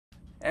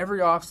Every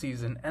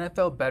offseason,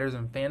 NFL bettors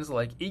and fans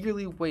alike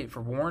eagerly wait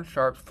for Warren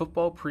Sharp's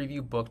football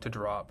preview book to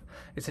drop.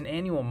 It's an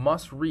annual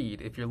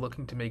must-read if you're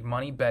looking to make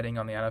money betting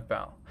on the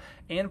NFL.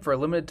 And for a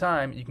limited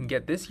time, you can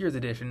get this year's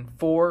edition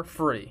for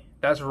free.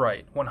 That's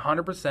right,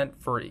 100%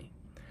 free.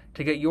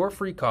 To get your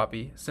free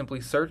copy, simply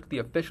search the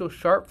official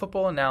Sharp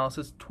Football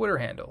Analysis Twitter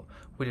handle,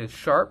 which is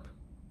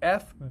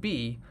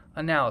SharpFB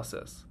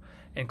Analysis,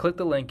 and click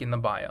the link in the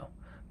bio.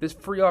 This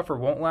free offer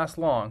won't last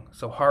long,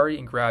 so hurry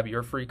and grab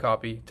your free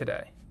copy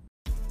today.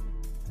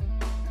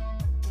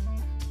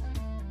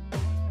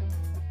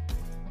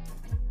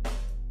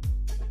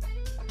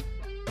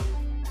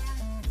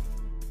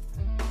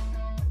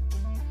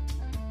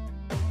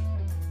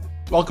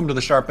 Welcome to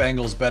the Sharp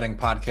Angles Betting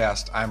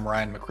Podcast. I'm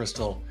Ryan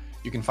McChrystal.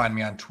 You can find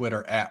me on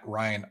Twitter at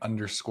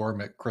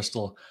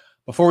Ryan_McChrystal.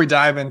 Before we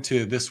dive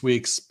into this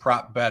week's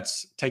prop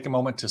bets, take a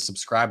moment to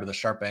subscribe to the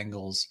Sharp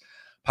Angles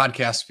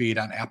podcast feed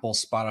on Apple,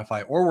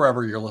 Spotify, or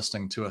wherever you're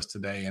listening to us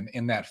today. And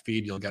in that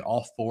feed, you'll get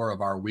all 4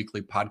 of our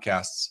weekly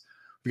podcasts.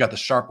 We got the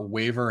Sharp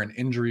Waiver and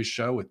Injuries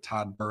Show with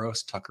Todd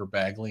Burrows, Tucker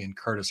Bagley, and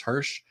Curtis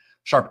Hirsch.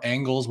 Sharp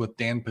Angles with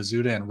Dan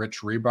Pizzuta and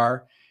Rich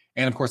Rebar.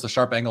 And, of course, the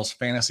Sharp Angles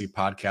Fantasy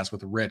Podcast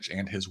with Rich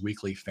and his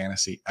weekly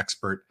fantasy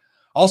expert.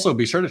 Also,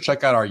 be sure to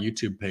check out our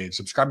YouTube page.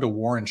 Subscribe to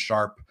Warren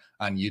Sharp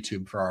on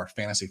YouTube for our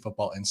fantasy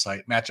football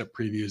insight, matchup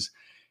previews,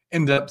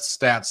 in-depth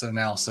stats and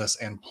analysis,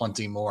 and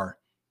plenty more.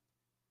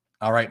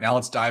 All right, now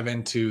let's dive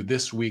into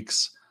this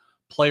week's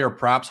player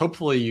props.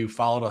 Hopefully you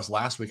followed us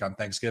last week on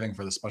Thanksgiving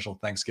for the special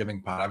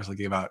Thanksgiving pod. Obviously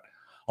gave out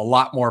a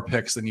lot more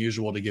picks than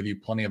usual to give you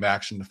plenty of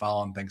action to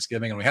follow on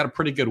Thanksgiving. And we had a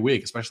pretty good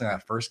week, especially in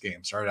that first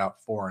game. Started out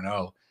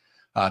 4-0.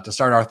 To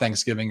start our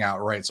Thanksgiving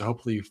out right. So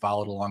hopefully you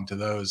followed along to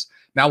those.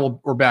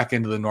 Now we're back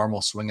into the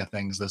normal swing of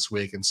things this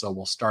week. And so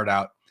we'll start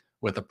out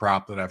with a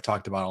prop that I've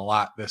talked about a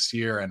lot this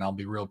year. And I'll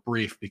be real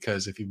brief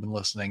because if you've been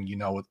listening, you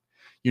know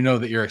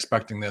that you're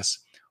expecting this.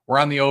 We're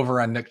on the over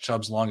on Nick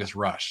Chubb's longest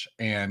rush.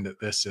 And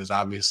this is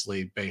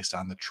obviously based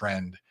on the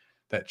trend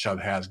that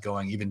Chubb has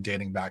going, even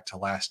dating back to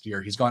last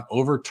year. He's gone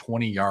over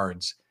 20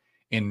 yards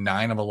in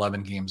 9 of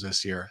 11 games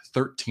this year,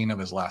 13 of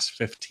his last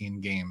 15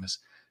 games.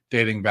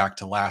 Dating back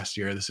to last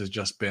year, this has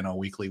just been a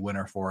weekly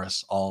winner for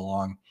us all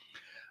along.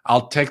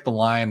 I'll take the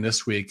line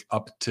this week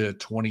up to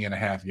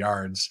 20.5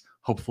 yards.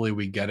 Hopefully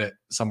we get it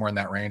somewhere in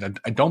that range.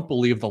 I don't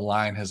believe the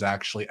line has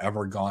actually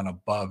ever gone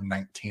above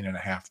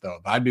 19.5 though.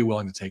 But I'd be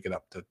willing to take it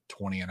up to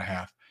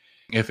 20.5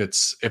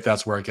 if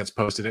that's where it gets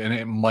posted. And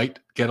it might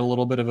get a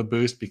little bit of a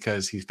boost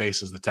because he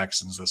faces the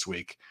Texans this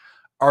week,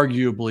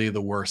 arguably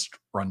the worst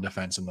run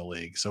defense in the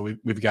league. So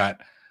we've got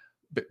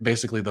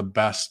basically the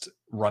best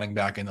running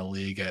back in the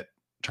league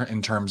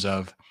in terms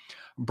of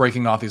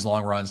breaking off these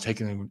long runs,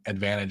 taking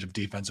advantage of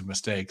defensive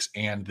mistakes,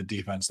 and the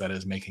defense that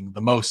is making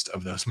the most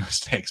of those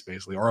mistakes,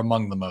 basically, or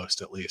among the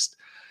most, at least.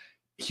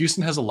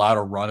 Houston has allowed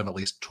a run of at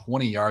least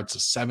 20 yards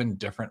to 7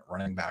 different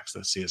running backs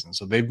this season.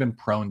 So they've been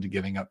prone to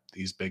giving up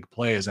these big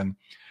plays. And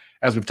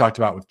as we've talked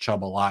about with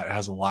Chubb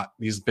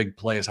these big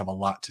plays have a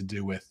lot to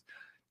do with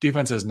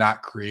defenses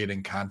not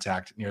creating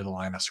contact near the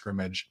line of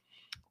scrimmage.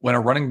 When a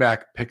running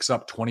back picks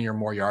up 20 or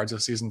more yards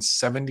this season,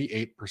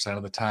 78%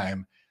 of the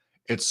time,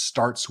 it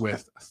starts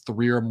with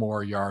 3 or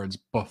more yards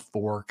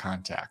before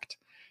contact.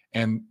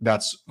 And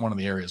that's one of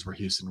the areas where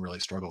Houston really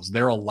struggles.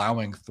 They're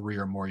allowing 3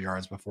 or more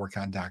yards before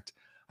contact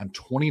on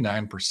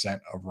 29%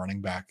 of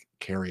running back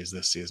carries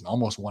this season,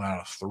 almost 1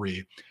 out of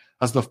 3.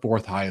 That's the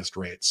 4th highest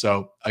rate.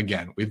 So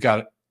again, we've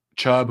got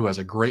Chubb, who has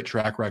a great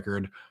track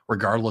record,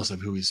 regardless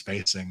of who he's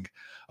facing,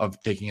 of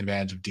taking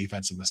advantage of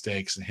defensive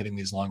mistakes and hitting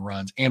these long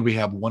runs. And we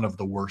have one of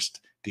the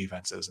worst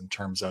defenses in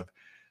terms of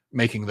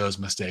making those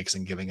mistakes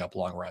and giving up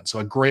long runs. So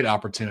a great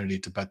opportunity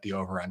to bet the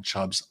over on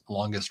Chubb's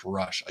longest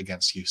rush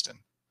against Houston.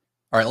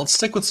 All right, let's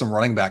stick with some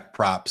running back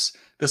props.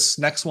 This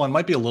next one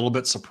might be a little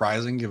bit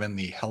surprising given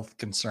the health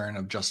concern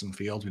of Justin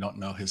Fields. We don't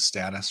know his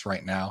status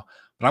right now,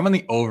 but I'm on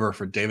the over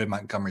for David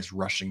Montgomery's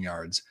rushing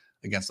yards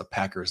against the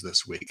Packers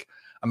this week.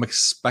 I'm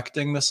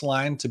expecting this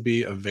line to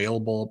be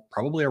available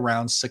probably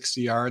around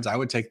 60 yards. I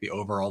would take the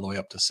over all the way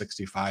up to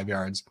 65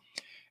 yards.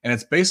 And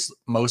it's based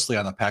mostly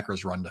on the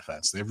Packers' run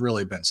defense. They've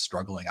really been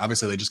struggling.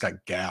 Obviously, they just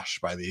got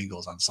gashed by the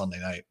Eagles on Sunday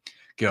night,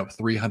 gave up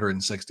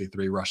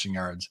 363 rushing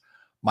yards.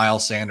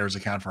 Miles Sanders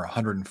accounted for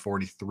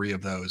 143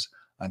 of those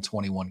on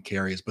 21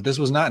 carries. But this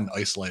was not an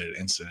isolated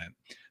incident.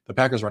 The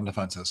Packers' run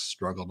defense has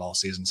struggled all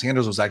season.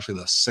 Sanders was actually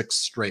the 6th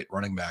straight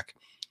running back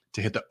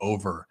to hit the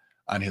over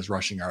on his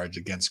rushing yards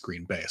against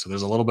Green Bay. So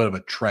there's a little bit of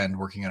a trend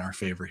working in our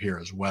favor here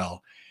as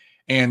well.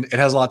 And it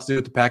has a lot to do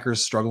with the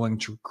Packers struggling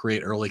to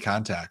create early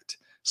contact,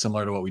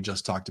 similar to what we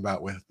just talked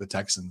about with the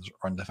Texans'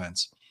 run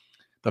defense.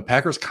 The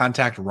Packers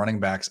contact running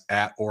backs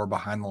at or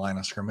behind the line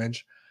of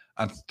scrimmage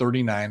on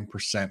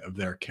 39% of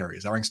their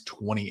carries. That ranks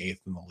 28th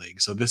in the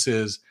league. So this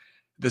is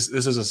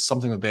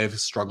something that they've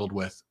struggled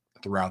with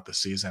throughout the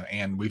season,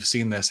 and we've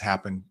seen this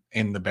happen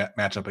in the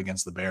matchup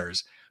against the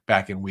Bears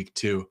back in week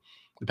 2.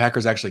 The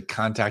Packers actually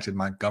contacted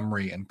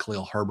Montgomery and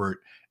Khalil Herbert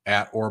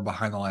at or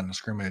behind the line of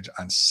scrimmage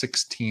on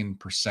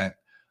 16%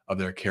 of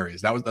their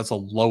carries. That's the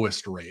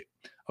lowest rate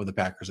of the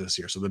Packers this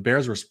year. So the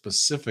Bears were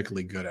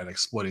specifically good at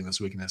exploiting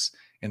this weakness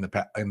in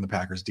the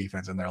Packers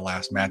defense in their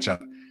last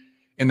matchup.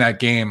 In that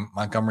game,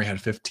 Montgomery had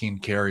 15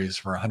 carries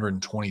for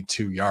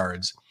 122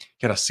 yards.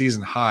 He had a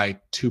season high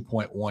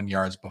 2.1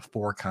 yards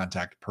before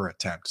contact per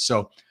attempt.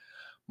 So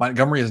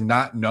Montgomery is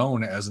not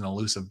known as an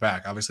elusive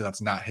back. Obviously,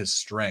 that's not his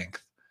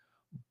strength.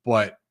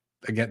 But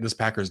again, this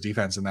Packers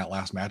defense in that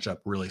last matchup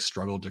really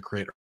struggled to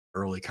create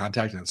early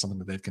contact, and it's something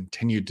that they've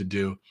continued to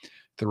do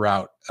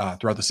throughout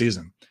the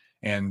season.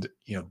 And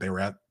they were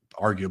at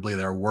arguably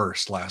their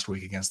worst last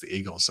week against the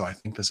Eagles. So I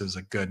think this is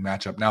a good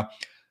matchup. Now,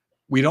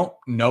 we don't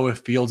know if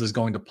Fields is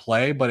going to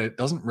play, but it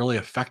doesn't really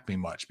affect me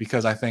much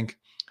because I think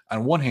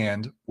on one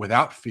hand,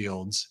 without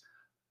Fields,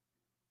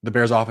 the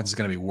Bears offense is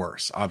going to be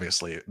worse.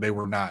 Obviously, they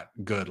were not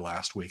good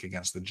last week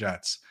against the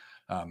Jets.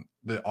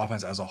 The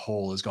offense as a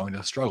whole is going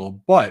to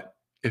struggle, but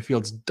if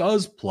Fields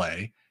does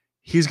play,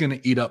 he's going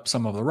to eat up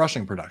some of the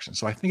rushing production.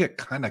 So I think it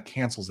kind of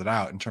cancels it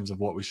out in terms of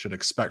what we should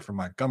expect from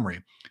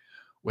Montgomery.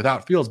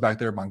 Without Fields back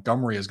there,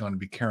 Montgomery is going to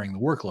be carrying the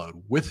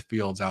workload. With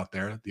Fields out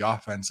there, the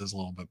offense is a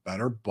little bit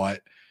better,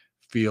 but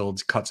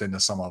Fields cuts into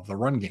some of the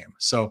run game.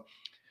 So,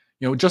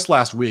 just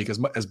last week,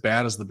 as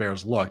bad as the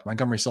Bears looked,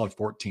 Montgomery still had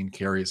 14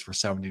 carries for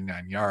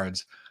 79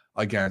 yards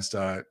against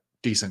a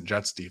decent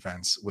Jets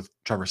defense with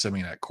Trevor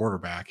Siemian at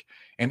quarterback.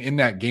 And in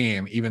that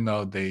game, even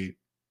though the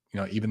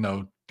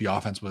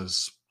offense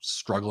was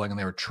struggling and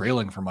they were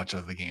trailing for much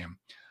of the game,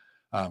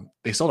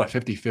 they still had a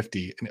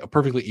 50-50, a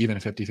perfectly even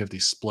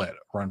 50-50 split,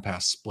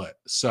 run-pass split.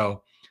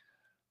 So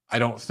I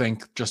don't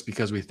think just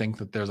because we think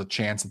that there's a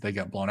chance that they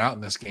get blown out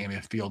in this game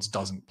if Fields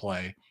doesn't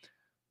play,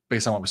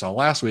 based on what we saw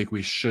last week,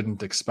 we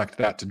shouldn't expect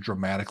that to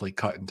dramatically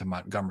cut into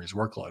Montgomery's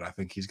workload. I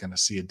think he's going to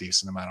see a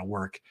decent amount of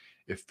work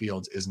if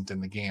Fields isn't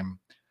in the game,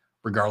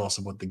 regardless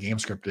of what the game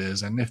script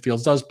is. And if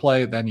Fields does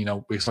play, then,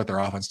 we expect their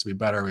offense to be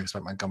better. We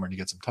expect Montgomery to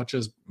get some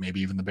touches, maybe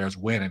even the Bears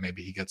win, and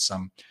maybe he gets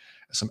some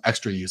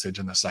extra usage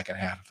in the second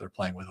half if they're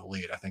playing with a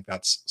lead. I think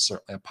that's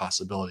certainly a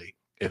possibility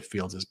if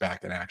Fields is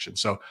back in action.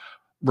 So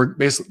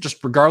basically,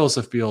 just regardless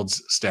of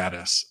Fields'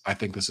 status, I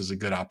think this is a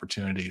good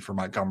opportunity for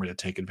Montgomery to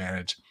take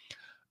advantage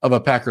of a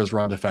Packers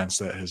run defense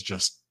that has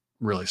just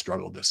really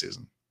struggled this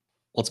season.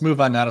 Let's move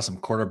on now to some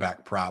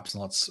quarterback props,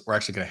 and we're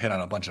actually going to hit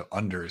on a bunch of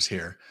unders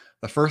here.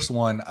 The first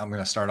one I'm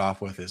going to start off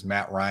with is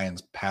Matt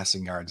Ryan's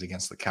passing yards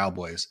against the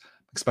Cowboys.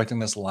 I'm expecting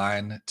this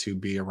line to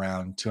be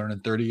around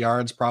 230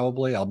 yards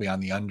probably. I'll be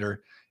on the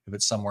under if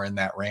it's somewhere in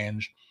that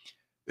range.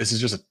 This is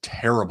just a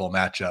terrible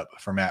matchup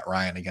for Matt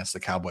Ryan against the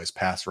Cowboys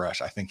pass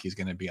rush. I think he's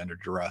going to be under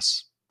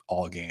duress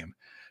all game.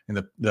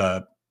 And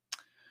the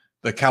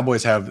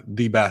Cowboys have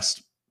the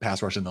best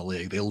pass rush in the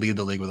league. They lead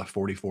the league with a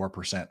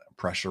 44%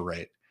 pressure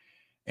rate.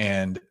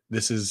 And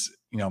this is,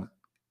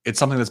 it's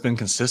something that's been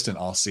consistent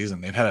all season.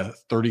 They've had a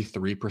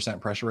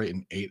 33% pressure rate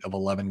in 8 of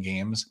 11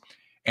 games.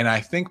 And I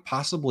think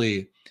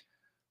possibly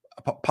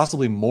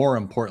more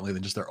importantly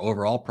than just their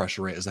overall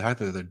pressure rate is the fact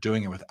that they're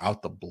doing it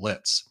without the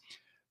blitz.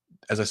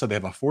 As I said, they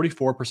have a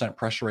 44%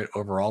 pressure rate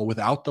overall.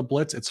 Without the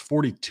blitz, it's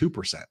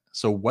 42%.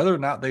 So whether or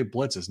not they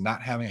blitz is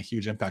not having a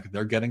huge impact.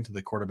 They're getting to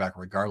the quarterback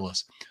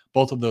regardless.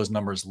 Both of those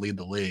numbers lead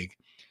the league.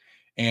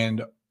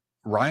 And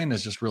Ryan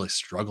is just really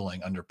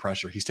struggling under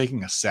pressure. He's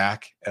taking a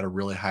sack at a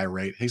really high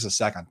rate. He takes a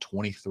sack on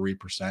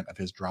 23% of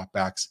his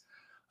dropbacks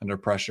under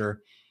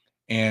pressure.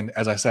 And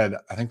as I said,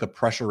 I think the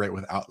pressure rate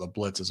without the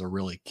blitz is a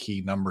really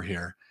key number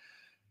here.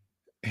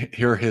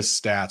 Here are his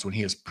stats when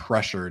he is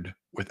pressured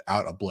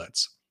without a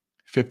blitz.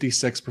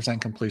 56%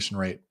 completion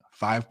rate,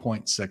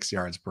 5.6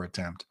 yards per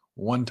attempt,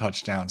 1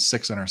 touchdown,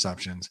 6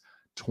 interceptions,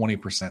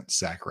 20%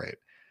 sack rate.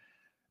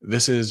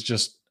 This is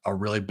just a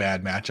really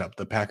bad matchup.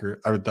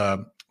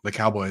 The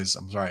Cowboys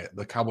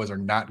are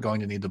not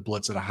going to need to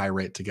blitz at a high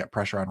rate to get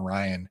pressure on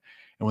Ryan.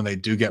 And when they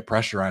do get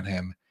pressure on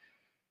him,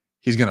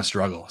 he's going to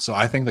struggle. So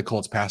I think the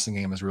Colts passing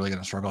game is really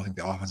going to struggle. I think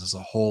the offense as a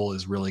whole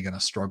is really going to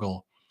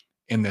struggle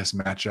in this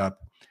matchup.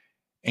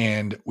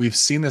 And we've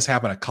seen this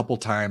happen a couple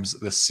times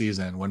this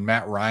season when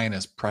Matt Ryan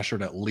is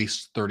pressured at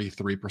least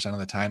 33% of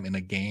the time in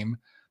a game.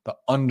 The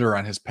under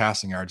on his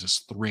passing yards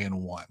is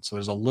 3-1. So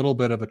there's a little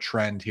bit of a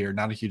trend here,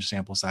 not a huge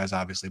sample size,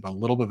 obviously, but a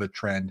little bit of a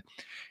trend.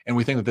 And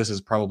we think that this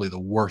is probably the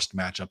worst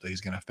matchup that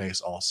he's going to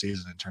face all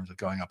season in terms of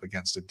going up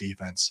against a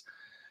defense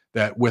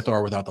that with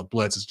or without the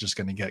blitz is just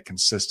going to get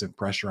consistent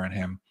pressure on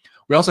him.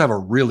 We also have a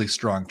really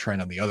strong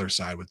trend on the other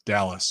side with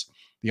Dallas.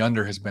 The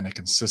under has been a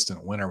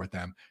consistent winner with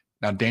them.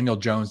 Now, Daniel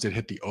Jones did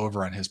hit the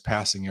over on his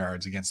passing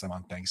yards against them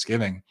on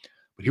Thanksgiving,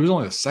 but he was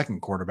only the second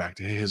quarterback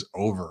to hit his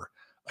over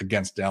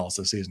against Dallas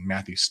this season.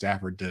 Matthew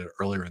Stafford did it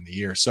earlier in the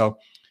year. So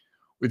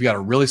we've got a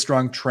really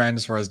strong trend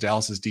as far as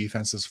Dallas's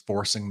defense is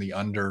forcing the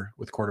under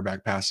with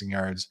quarterback passing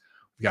yards.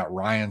 We've got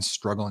Ryan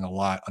struggling a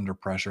lot under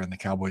pressure, and the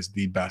Cowboys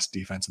the best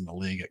defense in the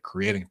league at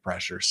creating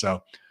pressure.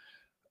 So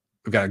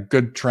we've got a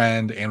good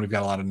trend, and we've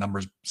got a lot of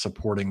numbers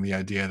supporting the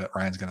idea that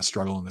Ryan's going to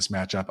struggle in this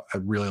matchup. I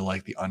really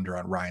like the under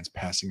on Ryan's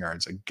passing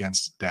yards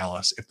against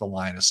Dallas if the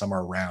line is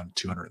somewhere around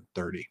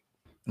 230.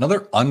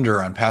 Another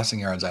under on passing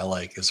yards I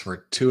like is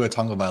for Tua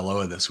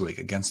Tagovailoa this week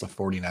against the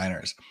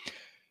 49ers.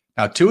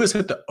 Now, Tua's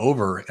hit the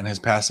over in his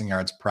passing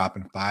yards prop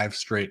in 5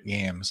 straight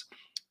games.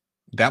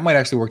 That might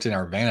actually work to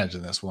our advantage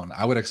in this one.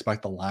 I would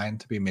expect the line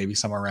to be maybe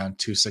somewhere around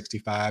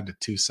 265 to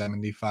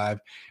 275.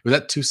 It was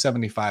at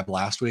 275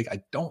 last week.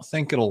 I don't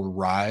think it'll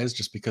rise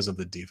just because of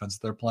the defense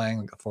they're playing,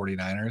 like the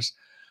 49ers.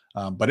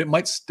 But it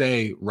might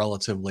stay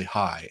relatively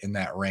high in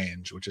that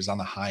range, which is on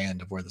the high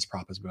end of where this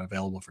prop has been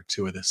available for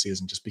Tua this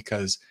season, just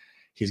because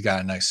he's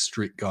got a nice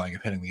streak going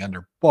of hitting the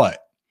under. But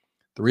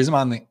the reason I'm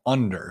on the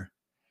under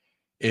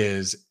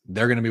is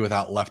they're going to be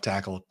without left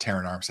tackle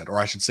Terron Armstead, or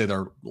I should say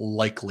they're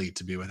likely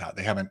to be without.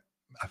 They haven't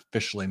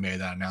officially made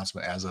that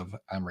announcement as of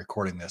I'm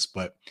recording this,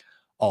 but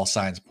all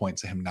signs point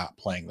to him not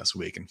playing this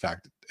week. In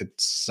fact, it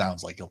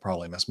sounds like he'll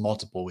probably miss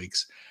multiple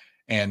weeks.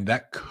 And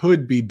that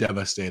could be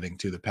devastating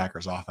to the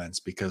Packers offense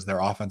because their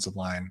offensive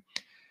line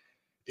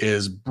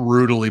is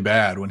brutally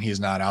bad when he's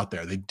not out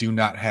there. They do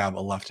not have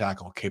a left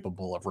tackle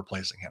capable of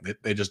replacing him.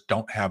 They just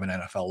don't have an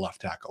NFL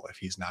left tackle if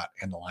he's not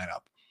in the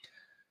lineup.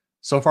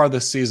 So far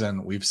this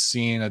season, we've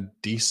seen a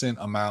decent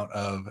amount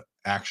of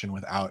action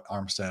without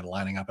Armstead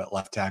lining up at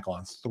left tackle.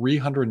 On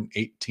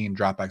 318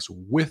 dropbacks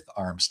with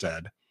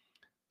Armstead,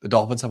 the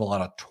Dolphins have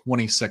allowed a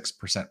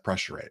 26%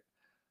 pressure rate.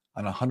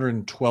 On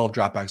 112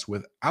 dropbacks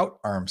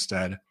without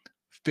Armstead,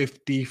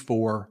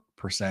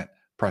 54%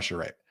 pressure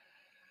rate.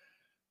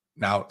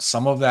 Now,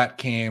 some of that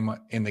came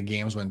in the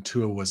games when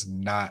Tua was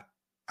not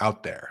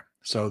out there.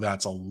 So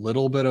that's a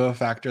little bit of a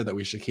factor that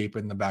we should keep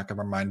in the back of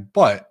our mind.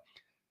 But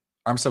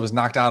Armstead was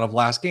knocked out of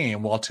last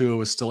game while Tua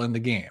was still in the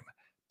game.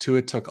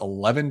 Tua took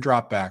 11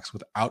 dropbacks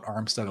without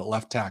Armstead at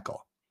left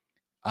tackle.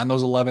 On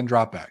those 11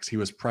 dropbacks, he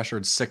was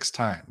pressured 6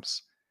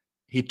 times.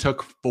 He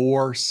took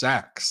 4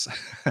 sacks.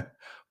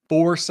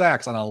 4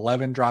 sacks on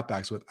 11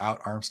 dropbacks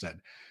without Armstead.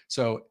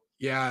 So,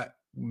 yeah,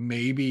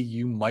 maybe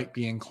you might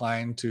be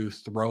inclined to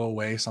throw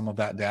away some of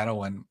that data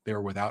when they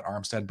were without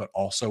Armstead, but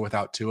also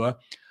without Tua.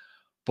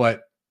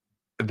 But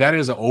that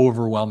is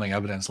overwhelming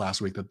evidence last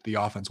week that the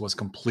offense was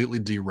completely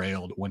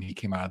derailed when he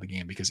came out of the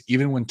game, because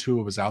even when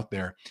Tua was out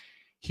there,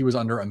 he was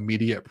under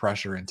immediate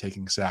pressure and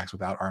taking sacks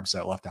without Armstead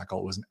at left tackle.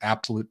 It was an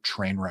absolute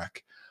train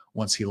wreck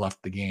once he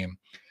left the game.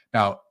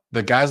 Now,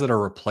 the guys that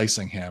are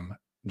replacing him,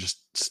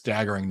 just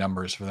staggering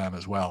numbers for them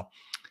as well.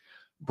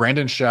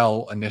 Brandon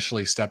Shell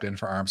initially stepped in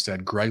for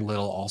Armstead. Greg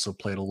Little also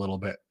played a little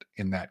bit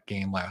in that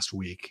game last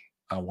week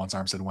once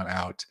Armstead went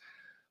out.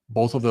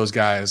 Both of those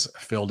guys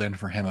filled in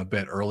for him a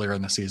bit earlier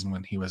in the season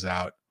when he was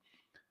out.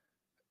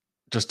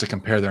 Just to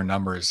compare their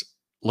numbers,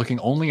 looking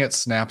only at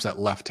snaps at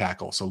left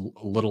tackle. So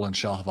Little and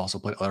Shell have also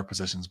played other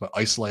positions, but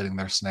isolating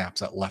their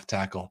snaps at left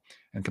tackle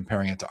and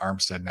comparing it to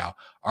Armstead now.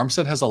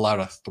 Armstead has allowed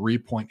a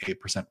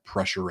 3.8%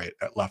 pressure rate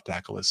at left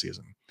tackle this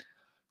season.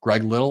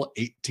 Greg Little,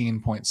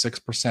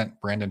 18.6%.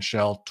 Brandon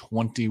Shell,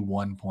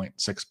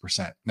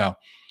 21.6%. Now,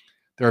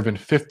 there have been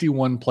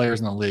 51 players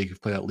in the league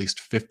who've played at least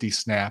 50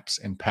 snaps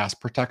in pass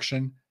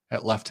protection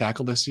at left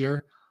tackle this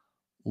year.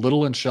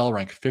 Little and Shell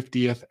rank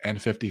 50th and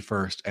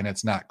 51st, and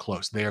it's not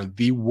close. They are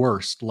the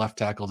worst left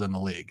tackles in the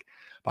league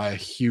by a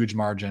huge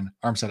margin.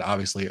 Armstead,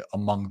 obviously,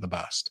 among the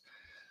best.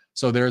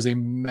 So there is a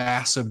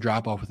massive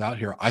drop-off without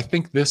here. I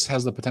think this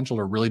has the potential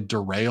to really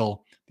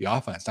derail the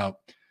offense. Now,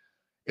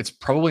 it's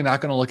probably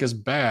not going to look as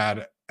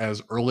bad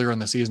as earlier in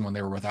the season when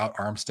they were without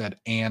Armstead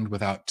and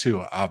without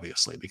Tua,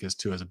 obviously, because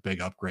Tua is a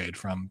big upgrade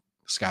from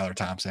Skylar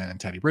Thompson and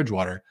Teddy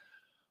Bridgewater.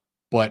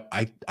 But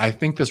I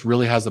think this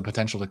really has the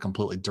potential to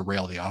completely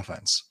derail the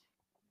offense.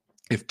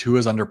 If Tua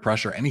is under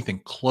pressure,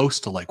 anything close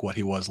to like what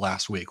he was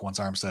last week once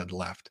Armstead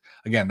left.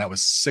 Again, that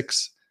was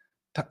six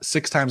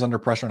times under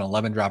pressure and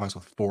 11 dropbacks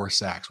with 4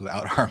 sacks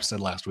without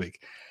Armstead last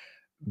week.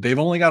 They've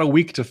only got a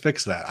week to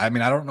fix that. I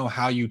mean, I don't know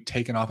how you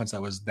take an offense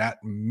that was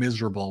that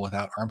miserable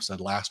without Armstead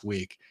last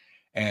week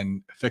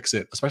and fix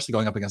it, especially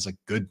going up against a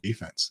good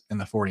defense in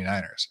the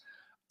 49ers.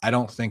 I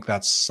don't think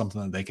that's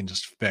something that they can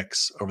just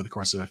fix over the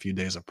course of a few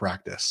days of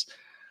practice,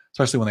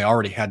 especially when they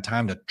already had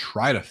time to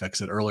try to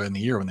fix it earlier in the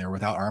year when they were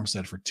without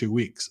Armstead for 2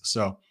 weeks.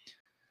 So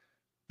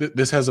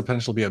this has the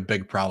potential to be a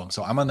big problem.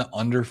 So I'm on the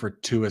under for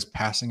Tua's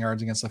passing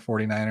yards against the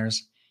 49ers.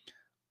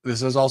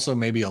 This is also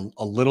maybe a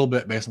little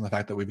bit based on the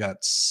fact that we've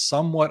got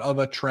somewhat of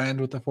a trend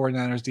with the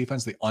 49ers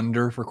defense. The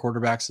under for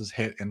quarterbacks is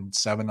hit in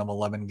 7 of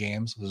 11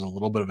 games. There's a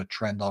little bit of a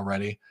trend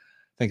already.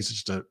 I think it's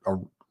just a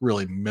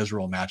really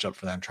miserable matchup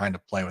for them trying to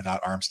play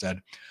without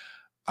Armstead.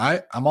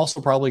 I'm also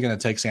probably going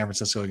to take San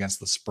Francisco against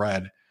the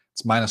spread.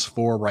 It's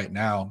 -4 right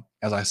now.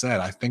 As I said,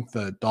 I think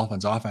the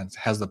Dolphins offense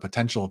has the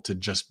potential to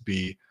just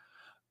be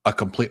a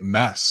complete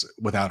mess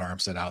without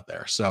Armstead out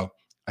there. So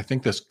I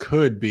think this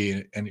could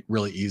be a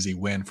really easy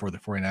win for the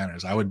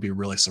 49ers. I would be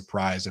really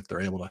surprised if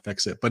they're able to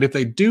fix it. But if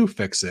they do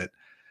fix it,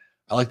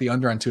 I like the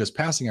under on Tua's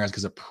passing yards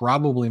because it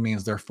probably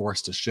means they're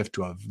forced to shift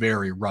to a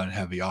very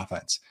run-heavy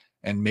offense.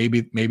 And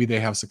maybe they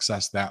have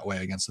success that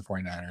way against the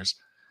 49ers.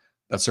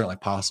 That's certainly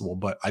possible,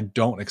 but I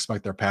don't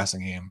expect their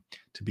passing game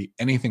to be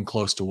anything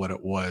close to what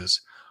it was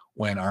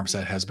when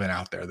Armstead has been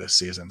out there this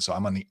season. So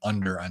I'm on the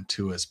under on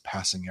Tua's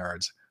passing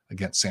yards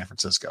against San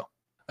Francisco.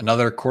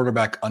 Another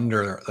quarterback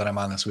under that I'm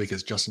on this week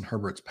is Justin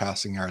Herbert's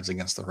passing yards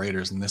against the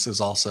Raiders. And this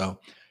is also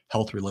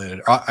health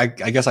related. I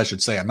guess I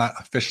should say I'm not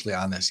officially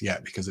on this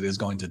yet because it is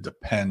going to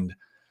depend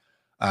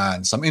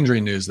on some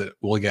injury news that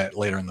we'll get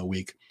later in the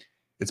week.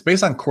 It's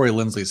based on Corey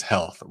Linsley's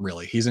health,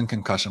 really. He's in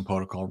concussion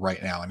protocol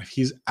right now. And if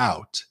he's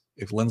out,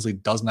 if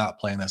Linsley does not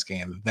play in this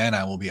game, then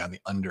I will be on the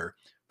under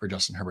for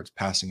Justin Herbert's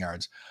passing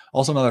yards.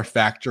 Also, another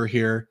factor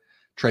here,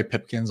 Trey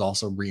Pipkins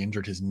also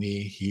re-injured his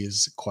knee.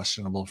 He's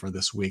questionable for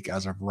this week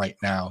as of right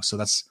now. So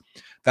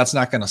that's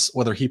not going to,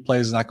 whether he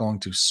plays is not going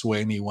to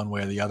sway me one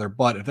way or the other.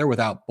 But if they're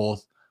without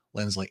both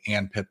Linsley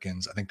and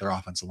Pipkins, I think their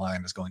offensive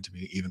line is going to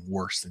be even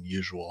worse than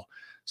usual.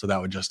 So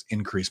that would just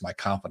increase my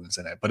confidence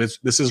in it. But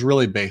this is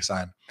really based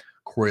on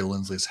Corey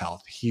Linsley's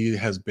health. He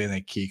has been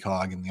a key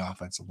cog in the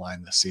offensive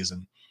line this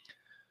season.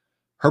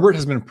 Herbert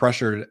has been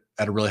pressured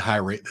at a really high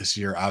rate this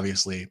year,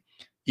 obviously.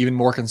 Even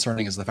more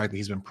concerning is the fact that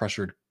he's been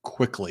pressured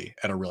quickly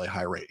at a really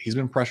high rate. He's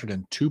been pressured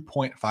in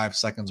 2.5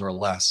 seconds or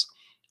less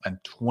on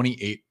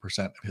 28%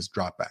 of his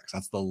dropbacks.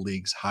 That's the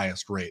league's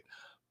highest rate.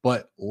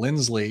 But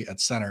Linsley at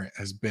center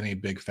has been a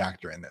big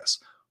factor in this.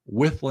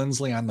 With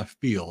Linsley on the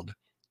field,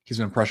 he's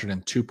been pressured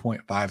in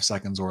 2.5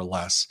 seconds or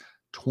less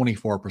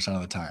 24%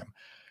 of the time.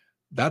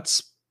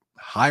 That's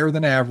higher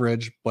than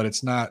average, but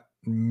it's not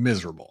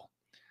miserable.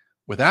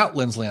 Without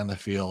Linsley on the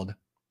field,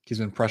 he's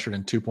been pressured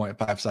in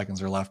 2.5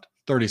 seconds or less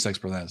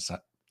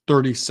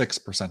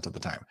 36% of the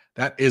time.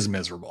 That is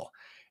miserable.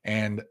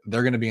 And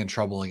they're going to be in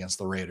trouble against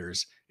the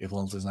Raiders if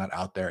Linsley's not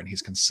out there and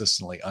he's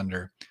consistently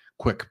under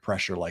quick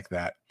pressure like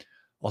that.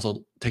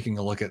 Also, taking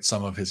a look at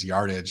some of his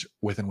yardage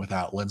with and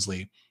without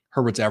Linsley,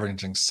 Herbert's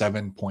averaging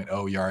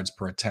 7.0 yards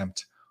per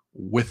attempt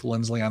with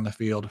Linsley on the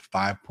field,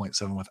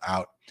 5.7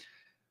 without.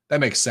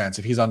 That makes sense.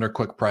 If he's under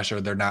quick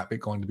pressure, they're not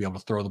going to be able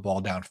to throw the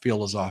ball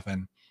downfield as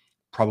often.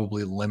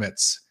 Probably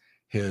limits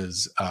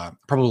his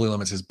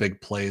big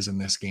plays in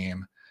this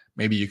game.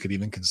 Maybe you could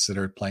even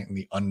consider playing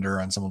the under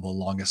on some of the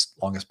longest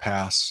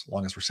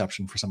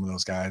reception for some of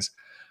those guys.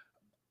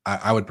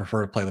 I would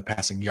prefer to play the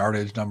passing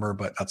yardage number,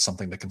 but that's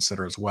something to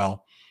consider as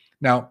well.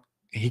 Now,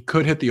 he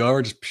could hit the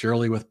over just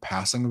purely with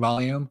passing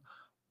volume,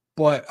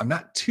 but I'm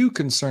not too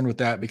concerned with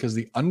that because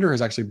the under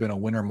has actually been a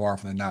winner more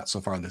often than not so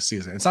far this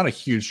season. It's not a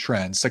huge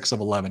trend, 6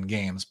 of 11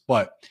 games,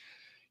 but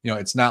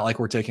it's not like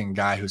we're taking a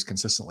guy who's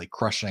consistently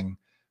crushing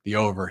the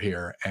over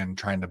here and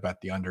trying to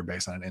bet the under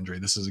based on an injury.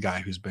 This is a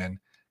guy who's been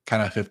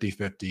kind of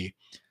 50-50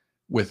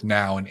 with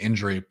now an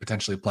injury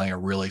potentially playing a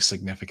really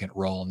significant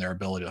role in their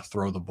ability to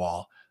throw the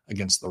ball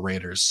against the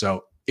Raiders.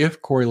 So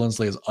if Corey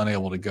Linsley is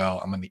unable to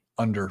go, I'm on the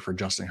under for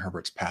Justin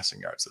Herbert's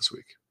passing yards this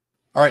week.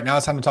 All right, now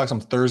it's time to talk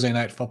some Thursday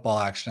night football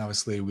action.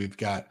 Obviously, we've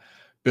got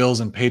Bills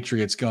and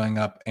Patriots going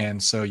up.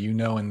 And so,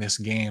 in this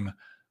game,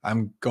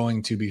 I'm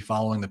going to be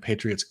following the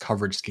Patriots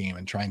coverage scheme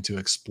and trying to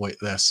exploit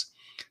this,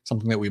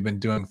 something that we've been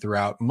doing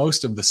throughout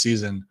most of the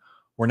season.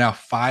 We're now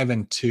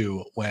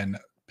 5-2 when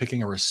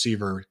picking a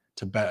receiver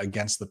to bet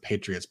against the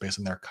Patriots based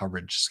on their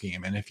coverage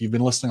scheme. And if you've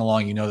been listening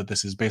along, you know that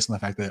this is based on the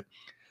fact that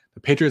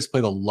the Patriots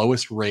play the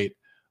lowest rate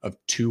of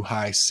too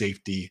high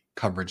safety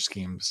coverage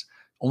schemes,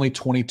 only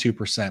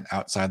 22%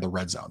 outside the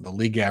red zone. The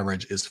league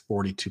average is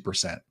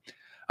 42%.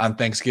 On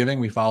Thanksgiving,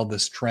 we followed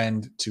this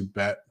trend to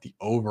bet the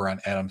over on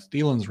Adam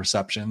Thielen's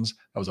receptions.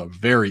 That was a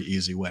very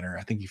easy winner.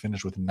 I think he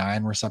finished with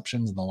 9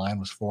 receptions and the line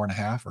was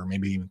 4.5 or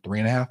maybe even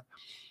 3.5.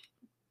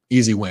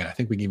 Easy win. I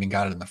think we even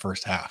got it in the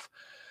first half.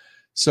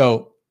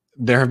 So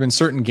there have been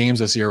certain games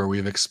this year where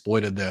we've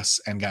exploited this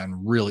and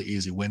gotten really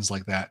easy wins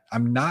like that.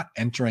 I'm not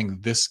entering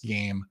this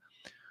game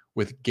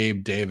with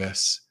Gabe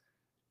Davis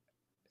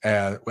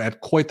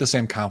at quite the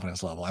same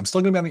confidence level. I'm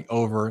still going to be on the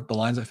over. The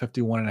line's at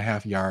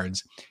 51.5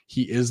 yards.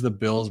 He is the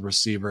Bills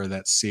receiver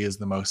that sees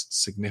the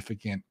most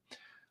significant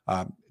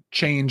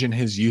change in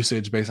his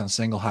usage based on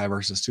single high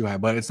versus two high,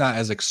 but it's not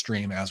as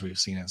extreme as we've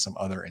seen in some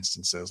other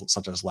instances,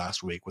 such as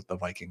last week with the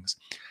Vikings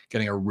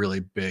getting a really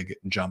big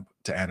jump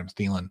to Adam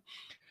Thielen.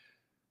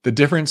 The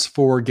difference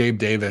for Gabe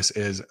Davis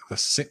is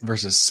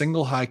versus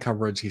single high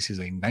coverage, he sees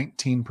a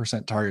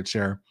 19% target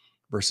share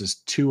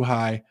versus two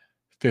high,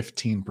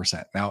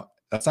 15%. Now,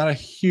 that's not a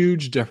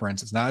huge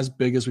difference. It's not as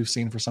big as we've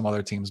seen for some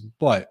other teams,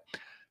 but I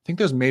think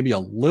there's maybe a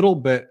little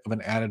bit of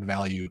an added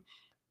value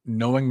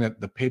knowing that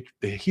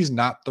he's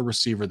not the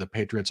receiver the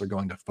Patriots are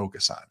going to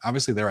focus on.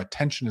 Obviously, their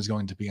attention is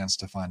going to be on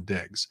Stephon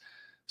Diggs.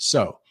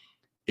 So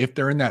if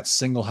they're in that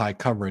single high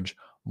coverage,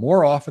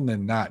 more often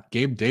than not,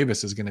 Gabe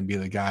Davis is going to be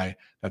the guy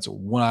that's a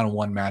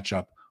one-on-one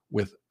matchup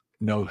with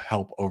no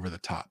help over the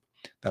top.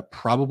 That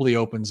probably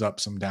opens up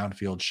some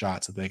downfield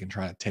shots that they can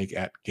try to take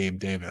at Gabe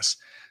Davis.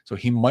 So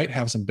he might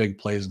have some big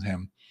plays in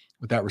him.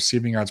 With that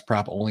receiving yards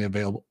prop only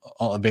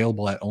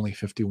available at only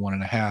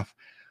 51.5,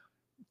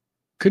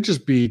 could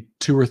just be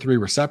 2 or 3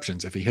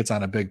 receptions if he hits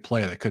on a big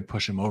play that could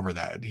push him over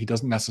that. He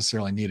doesn't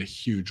necessarily need a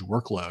huge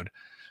workload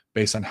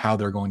based on how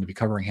they're going to be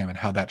covering him and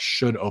how that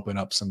should open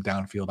up some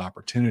downfield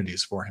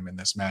opportunities for him in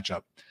this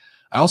matchup.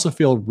 I also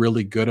feel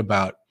really good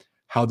about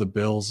how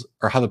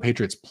the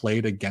Patriots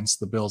played against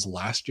the Bills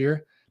last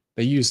year.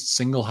 They used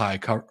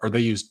they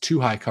used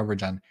two high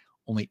coverage on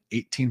only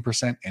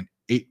 18% and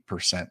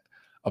 8%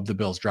 of the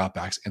Bills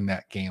dropbacks in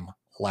that game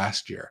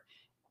last year.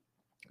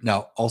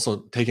 Now,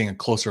 also taking a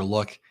closer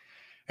look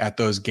at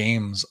those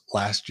games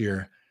last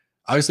year,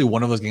 obviously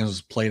one of those games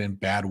was played in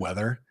bad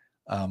weather.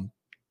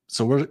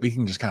 So we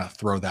can just kind of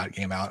throw that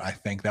game out. I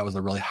think that was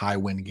a really high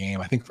wind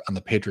game. I think on the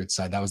Patriots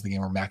side, that was the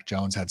game where Mac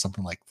Jones had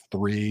something like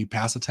 3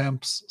 pass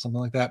attempts, something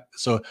like that.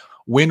 So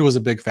wind was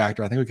a big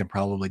factor. I think we can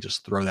probably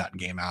just throw that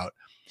game out.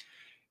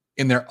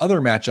 In their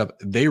other matchup,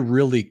 they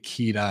really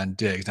keyed on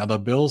Diggs. Now, the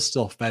Bills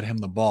still fed him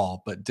the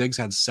ball, but Diggs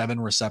had 7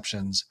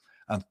 receptions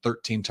on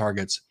 13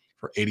 targets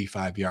for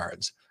 85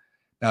 yards.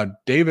 Now,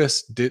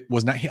 Davis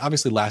was not,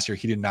 obviously last year,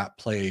 he did not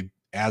play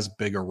as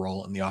big a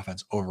role in the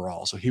offense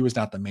overall. So he was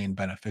not the main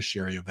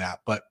beneficiary of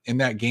that. But in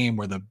that game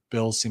where the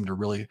Bills seemed to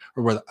really,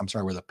 or where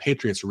the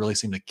Patriots really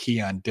seemed to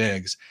key on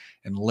Diggs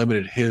and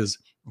limited his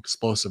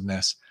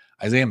explosiveness,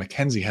 Isaiah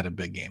McKenzie had a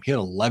big game. He had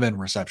 11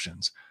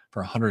 receptions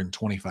for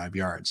 125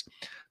 yards.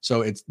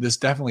 So this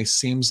definitely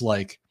seems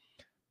like,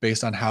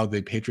 based on how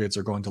the Patriots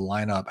are going to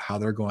line up, how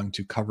they're going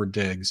to cover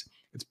Diggs,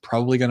 it's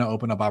probably going to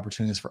open up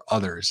opportunities for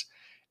others.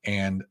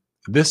 And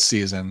this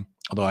season,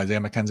 although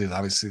Isaiah McKenzie is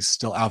obviously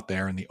still out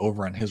there and the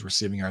over on his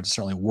receiving yards is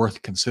certainly worth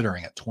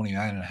considering at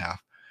 29.5,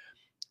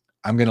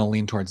 I'm going to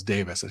lean towards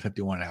Davis at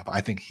 51.5.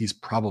 I think he's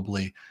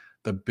probably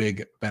the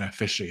big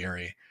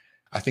beneficiary.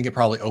 I think it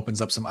probably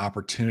opens up some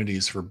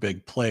opportunities for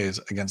big plays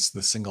against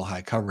the single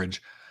high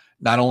coverage,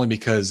 not only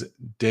because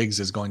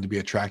Diggs is going to be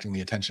attracting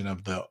the attention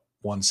of the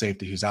one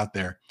safety who's out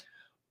there,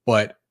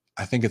 but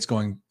I think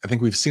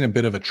we've seen a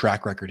bit of a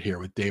track record here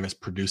with Davis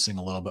producing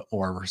a little bit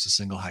more versus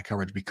single high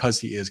coverage because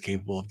he is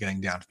capable of getting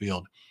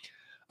downfield.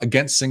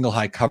 Against single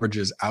high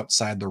coverages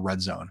outside the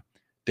red zone,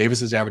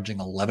 Davis is averaging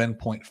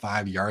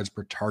 11.5 yards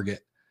per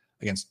target.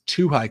 Against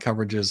 2 high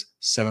coverages,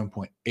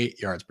 7.8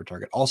 yards per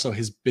target. Also,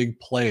 his big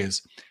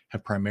plays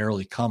have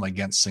primarily come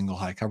against single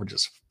high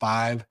coverages.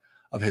 5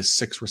 of his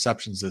 6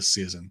 receptions this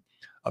season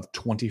of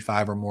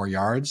 25 or more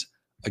yards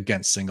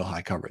against single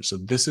high coverage. So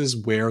this is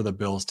where the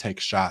Bills take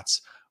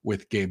shots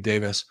with Gabe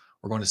Davis.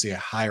 We're going to see a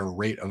higher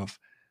rate of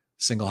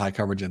single high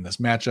coverage in this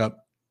matchup.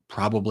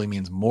 Probably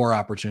means more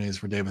opportunities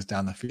for Davis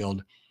down the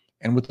field.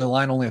 And with the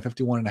line only at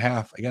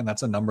 51.5, again,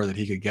 that's a number that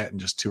he could get in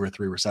just 2 or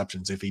 3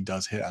 receptions if he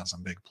does hit on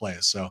some big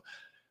plays. So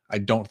I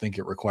don't think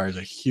it requires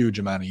a huge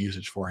amount of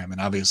usage for him.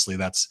 And obviously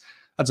that's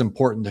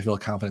important to feel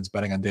confidence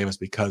betting on Davis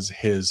because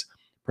his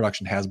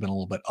production has been a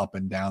little bit up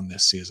and down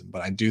this season.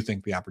 But I do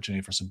think the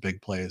opportunity for some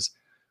big plays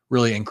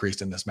really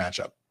increased in this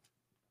matchup.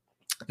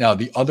 Now,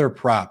 the other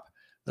prop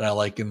that I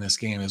like in this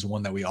game is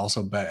one that we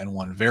also bet and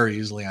won very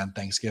easily on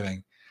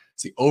Thanksgiving.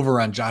 It's the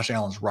over on Josh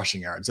Allen's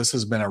rushing yards. This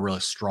has been a really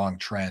strong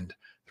trend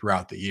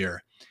throughout the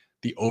year.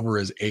 The over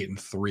is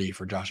 8-3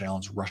 for Josh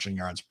Allen's rushing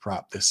yards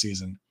prop this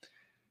season.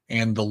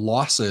 And the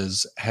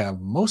losses have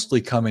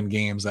mostly come in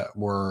games that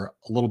were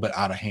a little bit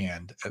out of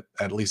hand,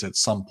 at least at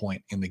some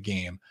point in the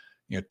game.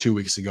 2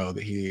 weeks ago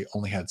that he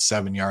only had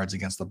 7 yards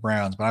against the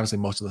Browns, but obviously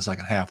most of the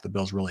second half, the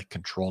Bills really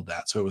controlled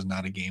that. So it was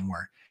not a game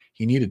where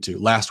he needed to.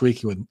 Last week,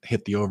 he would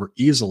hit the over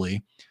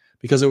easily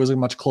because it was a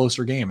much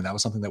closer game. And that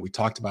was something that we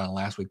talked about in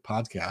last week's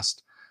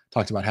podcast,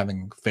 talked about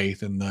having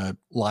faith in the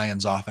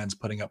Lions offense,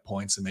 putting up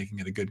points and making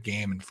it a good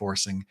game and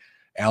forcing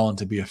Allen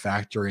to be a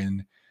factor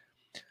in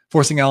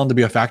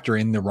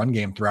the run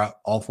game throughout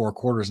all 4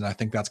 quarters. And I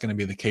think that's going to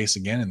be the case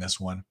again in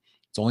this one.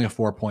 It's only a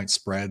 4-point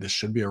spread. This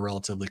should be a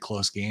relatively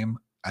close game.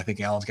 I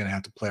think Allen's going to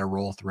have to play a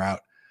role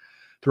throughout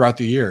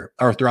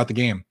the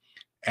game.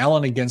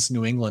 Allen against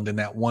New England in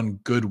that one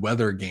good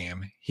weather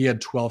game, he had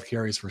 12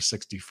 carries for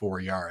 64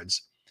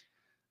 yards.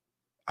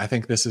 I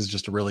think this is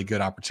just a really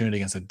good opportunity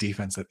against a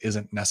defense that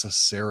isn't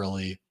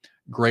necessarily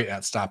great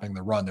at stopping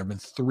the run. There have been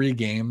 3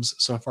 games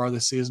so far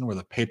this season where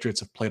the Patriots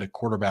have played a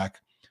quarterback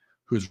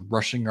whose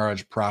rushing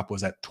yardage prop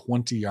was at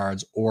 20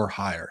 yards or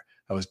higher.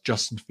 That was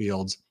Justin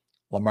Fields,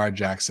 Lamar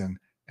Jackson,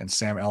 and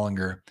Sam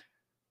Ehlinger.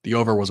 The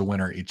over was a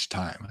winner each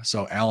time.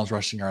 So Allen's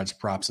rushing yards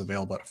props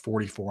available at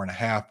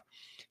 44.5.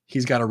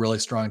 He's got a really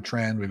strong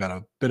trend. We've got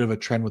a bit of a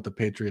trend with the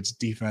Patriots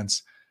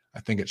defense. I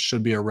think it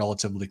should be a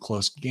relatively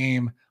close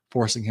game,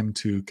 forcing him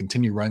to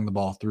continue running the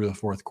ball through the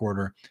 4th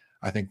quarter.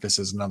 I think this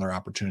is another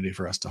opportunity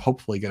for us to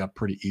hopefully get a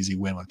pretty easy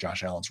win with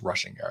Josh Allen's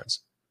rushing yards.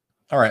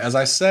 All right, as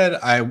I said,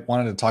 I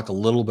wanted to talk a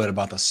little bit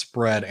about the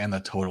spread and the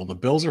total. The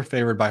Bills are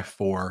favored by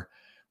 4.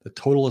 The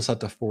total is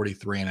set to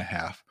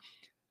 43.5.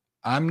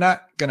 I'm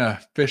not going to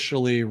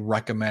officially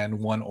recommend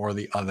one or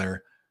the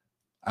other.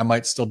 I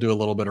might still do a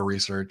little bit of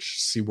research,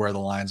 see where the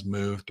lines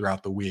move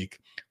throughout the week,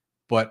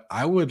 but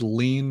I would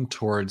lean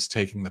towards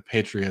taking the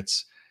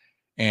Patriots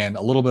and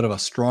a little bit of a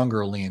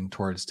stronger lean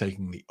towards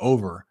taking the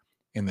over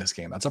in this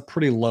game. That's a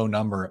pretty low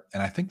number,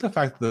 and I think the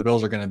fact that the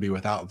Bills are going to be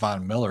without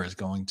Von Miller is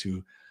going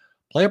to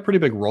play a pretty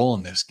big role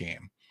in this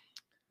game.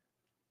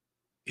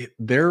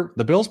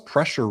 The Bills'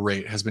 pressure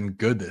rate has been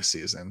good this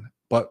season,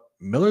 but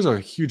Miller's a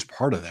huge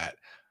part of that.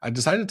 I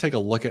decided to take a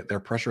look at their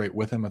pressure rate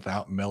with and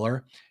without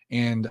Miller,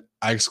 and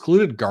I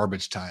excluded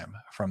garbage time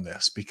from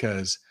this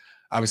because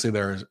Obviously,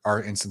 there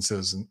are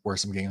instances where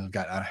some games have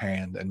gotten out of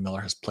hand and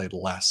Miller has played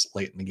less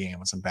late in the game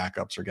and some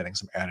backups are getting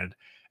some added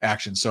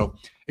action. So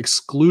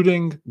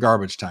excluding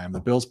garbage time, the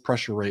Bills'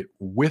 pressure rate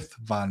with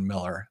Von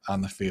Miller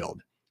on the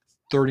field,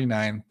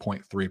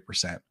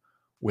 39.3%.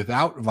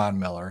 Without Von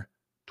Miller,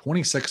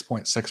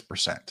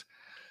 26.6%.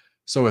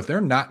 So if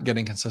they're not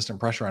getting consistent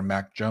pressure on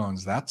Mac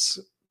Jones, that's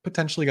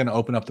potentially going to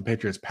open up the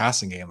Patriots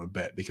passing game a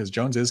bit, because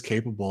Jones is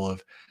capable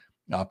of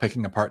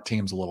picking apart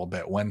teams a little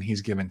bit when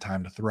he's given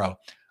time to throw.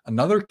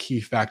 Another key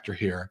factor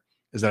here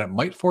is that it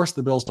might force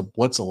the Bills to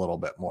blitz a little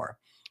bit more.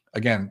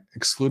 Again,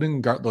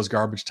 excluding those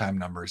garbage time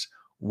numbers,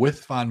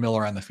 with Von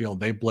Miller on the field,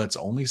 they blitz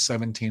only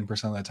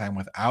 17% of the time.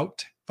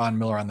 Without Von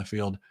Miller on the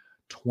field,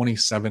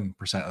 27%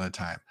 of the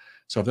time.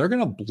 So if they're going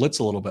to blitz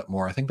a little bit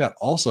more, I think that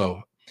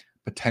also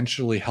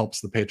potentially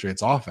helps the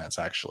Patriots offense,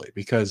 actually,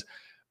 because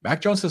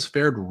Mac Jones has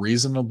fared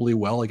reasonably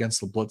well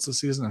against the blitz this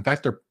season. In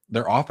fact,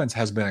 their offense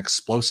has been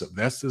explosive.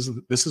 This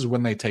is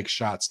when they take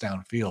shots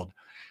downfield,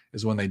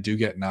 is when they do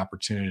get an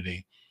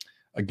opportunity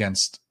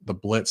against the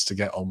blitz to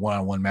get a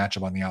one-on-one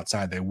matchup on the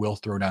outside. They will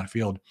throw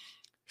downfield.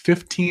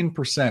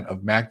 15%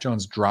 of Mac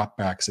Jones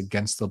dropbacks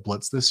against the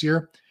blitz this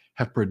year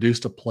have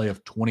produced a play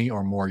of 20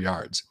 or more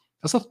yards.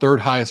 That's the third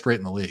highest rate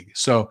in the league.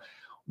 So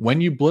when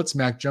you blitz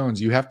Mac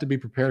Jones, you have to be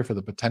prepared for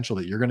the potential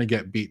that you're going to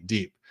get beat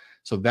deep.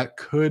 So that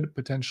could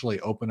potentially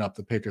open up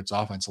the Patriots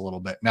offense a little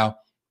bit. Now,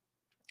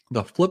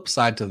 the flip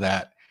side to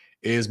that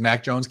is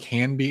Mac Jones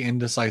can be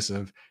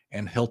indecisive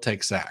and he'll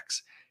take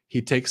sacks.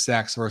 He takes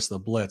sacks versus the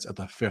blitz at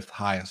the 5th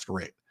highest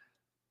rate.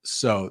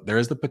 So there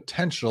is the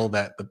potential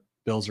that the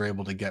Bills are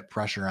able to get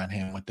pressure on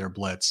him with their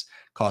blitz,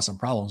 cause some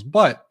problems.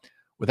 But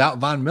without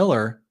Von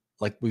Miller,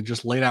 like we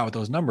just laid out with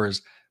those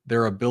numbers,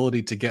 their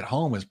ability to get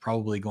home is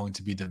probably going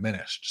to be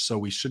diminished. So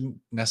we shouldn't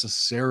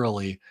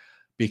necessarily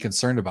be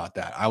concerned about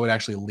that. I would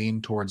actually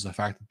lean towards the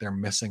fact that they're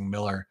missing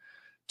Miller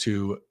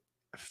to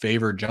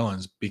favor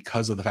Jones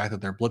because of the fact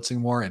that they're blitzing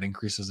more. It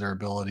increases their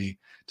ability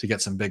to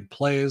get some big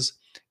plays.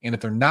 And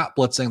if they're not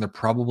blitzing, they're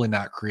probably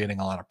not creating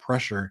a lot of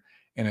pressure,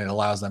 and it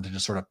allows them to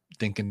just sort of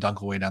dink and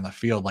dunk away down the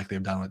field like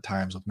they've done at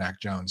times with Mac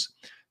Jones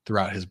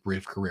throughout his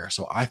brief career.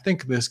 So I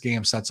think this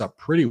game sets up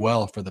pretty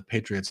well for the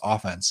Patriots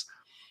offense.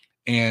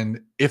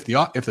 And if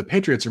the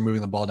Patriots are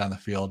moving the ball down the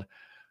field,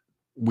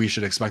 we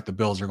should expect the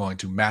Bills are going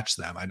to match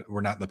them.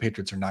 The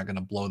Patriots are not going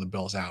to blow the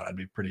Bills out. I'd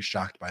be pretty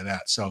shocked by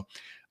that. So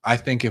I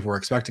think if we're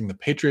expecting the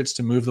Patriots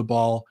to move the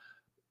ball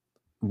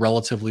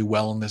relatively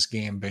well in this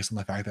game, based on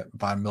the fact that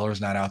Von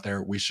Miller's not out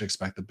there, we should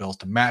expect the Bills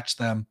to match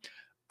them.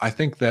 I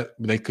think that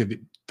they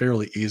could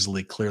fairly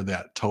easily clear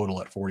that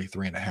total at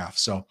 43.5.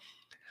 So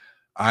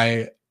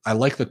I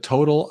like the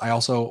total.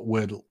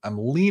 I'm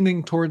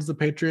leaning towards the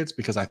Patriots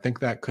because I think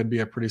that could be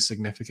a pretty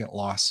significant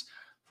loss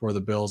for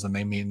the Bills, and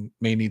they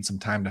may need some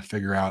time to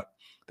figure out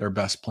their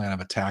best plan of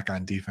attack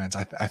on defense.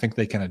 I think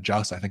they can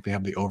adjust. I think they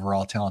have the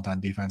overall talent on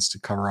defense to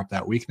cover up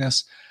that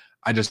weakness.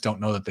 I just don't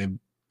know that they've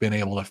been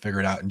able to figure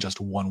it out in just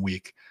 1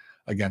 week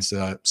against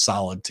a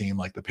solid team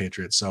like the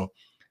Patriots. So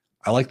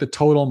I like the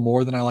total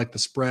more than I like the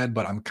spread,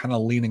 but I'm kind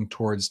of leaning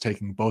towards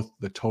taking both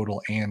the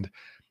total and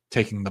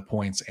taking the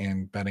points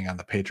and betting on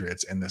the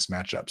Patriots in this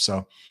matchup.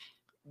 So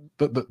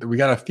but we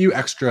got a few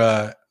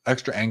extra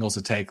angles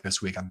to take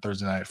this week on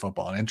Thursday Night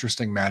Football. An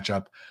interesting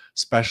matchup,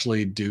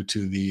 especially due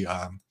to the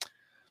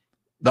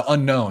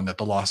unknown that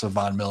the loss of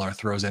Von Miller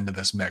throws into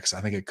this mix. I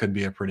think it could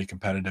be a pretty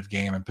competitive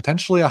game and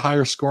potentially a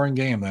higher scoring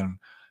game than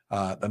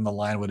the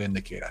line would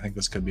indicate. I think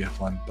this could be a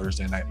fun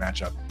Thursday night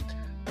matchup.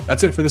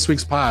 That's it for this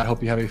week's pod.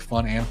 Hope you have a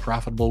fun and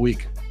profitable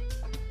week.